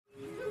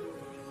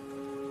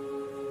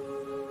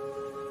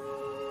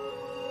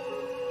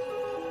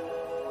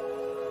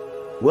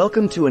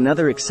Welcome to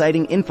another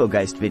exciting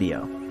Infogeist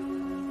video.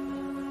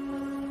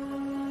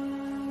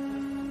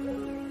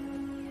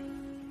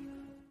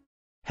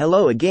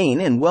 Hello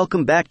again and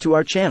welcome back to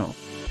our channel.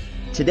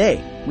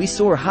 Today, we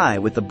soar high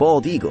with the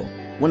bald eagle,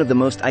 one of the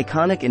most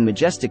iconic and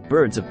majestic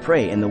birds of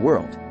prey in the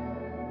world.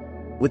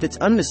 With its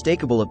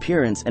unmistakable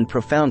appearance and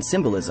profound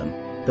symbolism,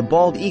 the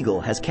bald eagle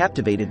has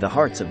captivated the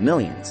hearts of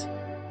millions.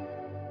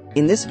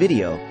 In this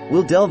video,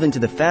 we'll delve into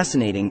the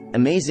fascinating,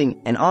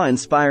 amazing, and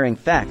awe-inspiring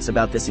facts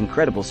about this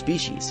incredible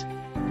species.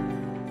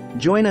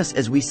 Join us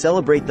as we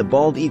celebrate the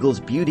bald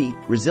eagle's beauty,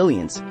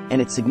 resilience, and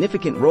its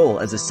significant role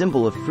as a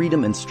symbol of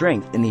freedom and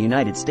strength in the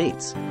United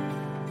States.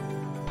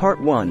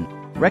 Part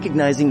 1.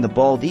 Recognizing the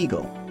bald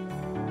eagle.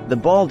 The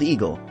bald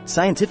eagle,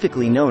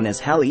 scientifically known as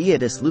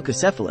Haliaeetus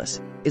leucocephalus,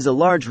 is a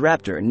large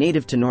raptor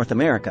native to North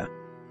America.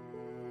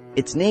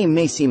 Its name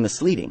may seem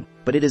misleading,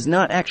 but it is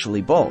not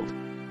actually bald.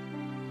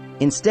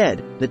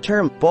 Instead, the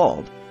term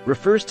bald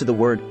refers to the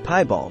word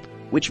piebald,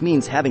 which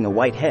means having a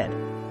white head.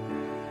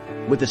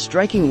 With a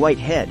striking white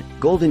head,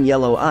 golden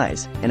yellow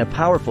eyes, and a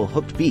powerful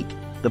hooked beak,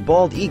 the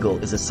bald eagle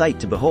is a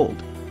sight to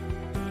behold.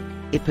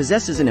 It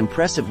possesses an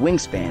impressive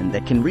wingspan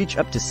that can reach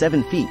up to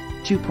 7 feet,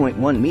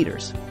 2.1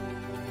 meters.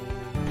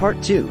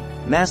 Part 2.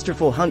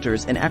 Masterful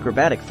hunters and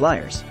acrobatic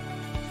flyers.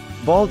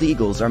 Bald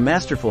eagles are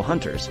masterful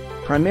hunters,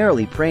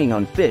 primarily preying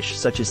on fish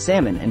such as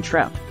salmon and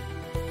trout.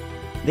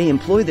 They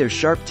employ their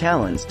sharp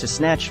talons to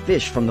snatch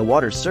fish from the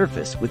water's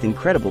surface with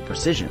incredible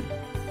precision.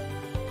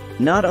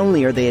 Not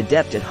only are they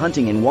adept at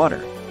hunting in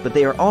water, but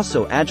they are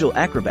also agile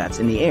acrobats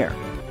in the air,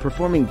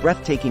 performing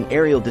breathtaking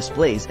aerial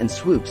displays and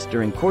swoops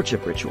during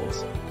courtship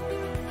rituals.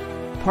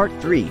 Part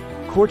 3.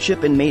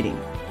 Courtship and mating.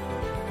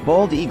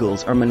 Bald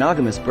eagles are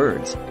monogamous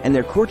birds, and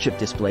their courtship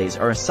displays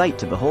are a sight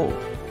to behold.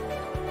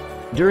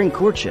 During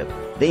courtship,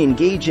 they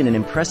engage in an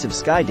impressive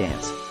sky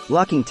dance,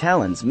 locking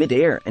talons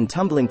mid-air and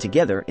tumbling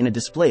together in a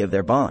display of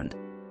their bond.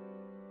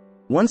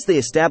 Once they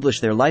establish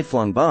their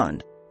lifelong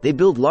bond, they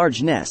build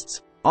large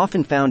nests,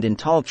 often found in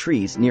tall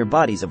trees near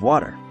bodies of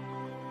water.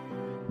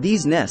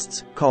 These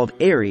nests, called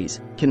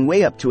eyries, can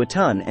weigh up to a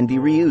ton and be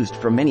reused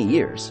for many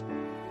years.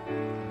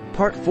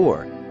 Part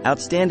 4.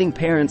 Outstanding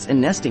parents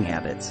and nesting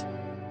habits.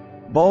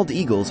 Bald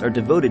eagles are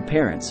devoted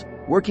parents,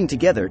 working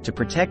together to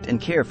protect and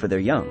care for their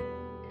young.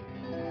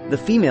 The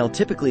female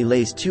typically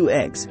lays 2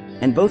 eggs,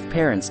 and both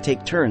parents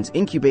take turns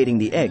incubating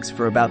the eggs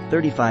for about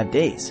 35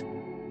 days.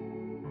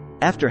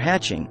 After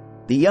hatching,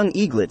 the young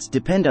eaglets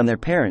depend on their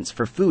parents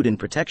for food and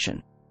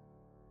protection.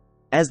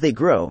 As they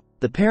grow,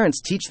 the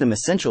parents teach them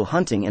essential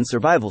hunting and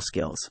survival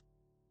skills.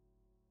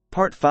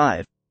 Part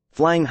 5.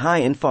 Flying high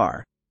and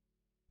far.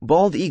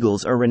 Bald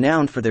eagles are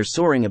renowned for their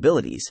soaring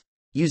abilities,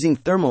 using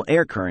thermal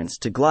air currents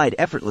to glide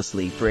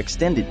effortlessly for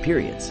extended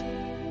periods.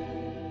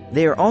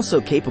 They are also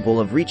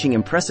capable of reaching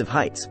impressive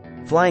heights,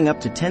 flying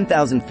up to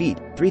 10,000 feet,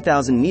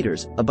 3,000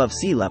 meters, above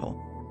sea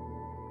level.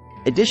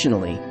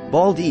 Additionally,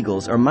 bald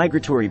eagles are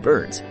migratory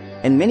birds,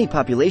 and many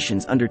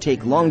populations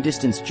undertake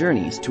long-distance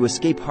journeys to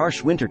escape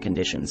harsh winter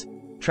conditions,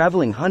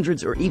 traveling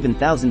hundreds or even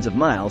thousands of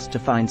miles to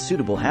find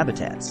suitable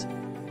habitats.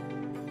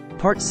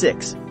 Part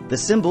 6. The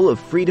symbol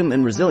of freedom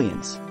and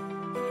resilience.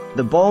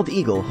 The bald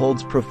eagle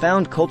holds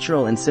profound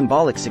cultural and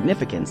symbolic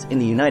significance in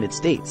the United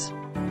States.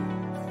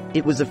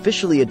 It was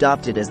officially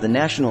adopted as the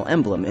national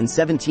emblem in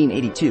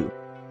 1782,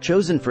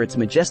 chosen for its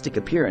majestic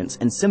appearance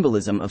and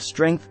symbolism of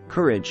strength,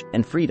 courage,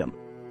 and freedom.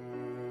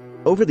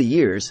 Over the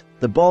years,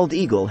 the bald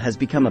eagle has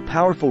become a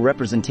powerful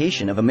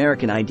representation of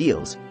American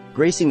ideals,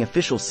 gracing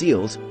official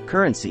seals,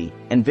 currency,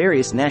 and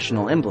various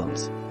national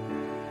emblems.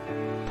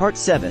 Part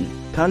 7.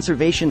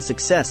 Conservation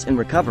success and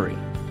recovery.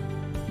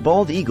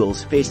 Bald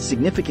eagles faced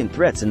significant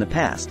threats in the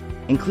past,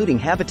 including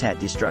habitat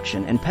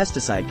destruction and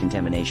pesticide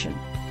contamination,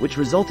 which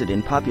resulted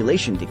in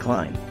population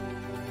decline.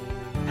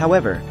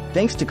 However,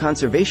 thanks to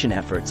conservation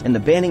efforts and the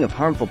banning of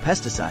harmful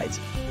pesticides,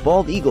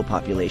 bald eagle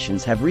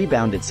populations have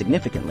rebounded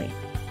significantly.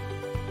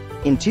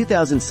 In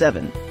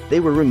 2007, they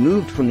were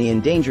removed from the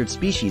endangered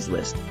species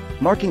list,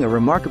 marking a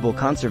remarkable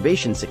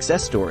conservation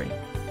success story.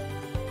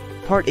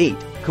 Part 8.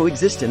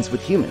 Coexistence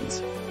with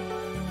humans.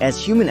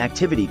 As human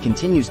activity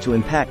continues to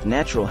impact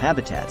natural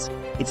habitats,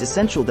 it's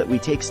essential that we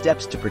take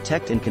steps to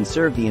protect and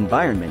conserve the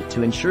environment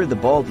to ensure the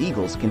bald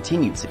eagle's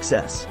continued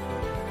success.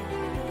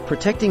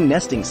 Protecting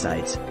nesting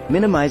sites,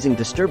 minimizing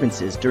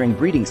disturbances during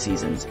breeding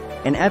seasons,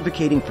 and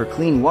advocating for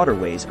clean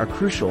waterways are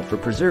crucial for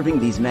preserving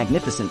these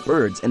magnificent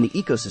birds and the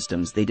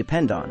ecosystems they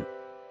depend on.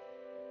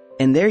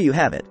 And there you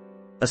have it,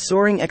 a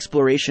soaring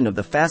exploration of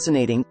the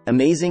fascinating,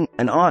 amazing,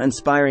 and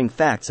awe-inspiring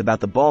facts about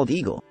the bald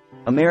eagle,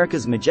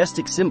 America's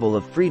majestic symbol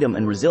of freedom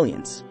and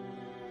resilience.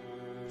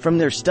 From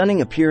their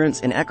stunning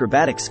appearance and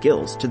acrobatic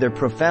skills to their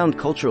profound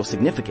cultural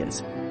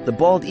significance, the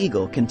bald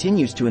eagle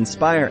continues to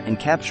inspire and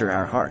capture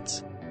our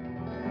hearts.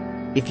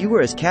 If you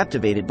were as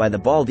captivated by the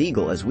bald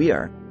eagle as we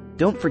are,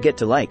 don't forget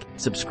to like,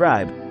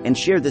 subscribe, and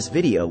share this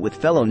video with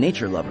fellow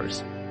nature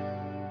lovers.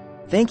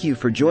 Thank you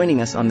for joining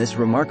us on this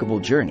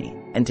remarkable journey,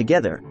 and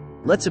together,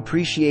 let's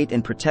appreciate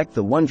and protect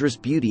the wondrous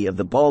beauty of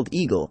the bald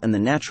eagle and the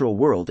natural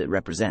world it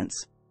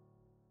represents.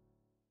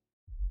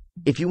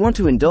 If you want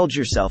to indulge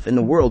yourself in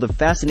the world of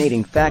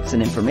fascinating facts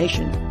and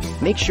information,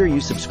 make sure you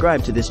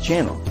subscribe to this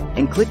channel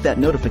and click that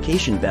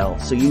notification bell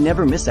so you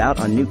never miss out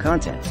on new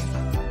content.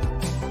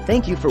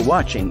 Thank you for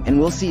watching, and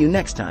we'll see you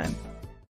next time.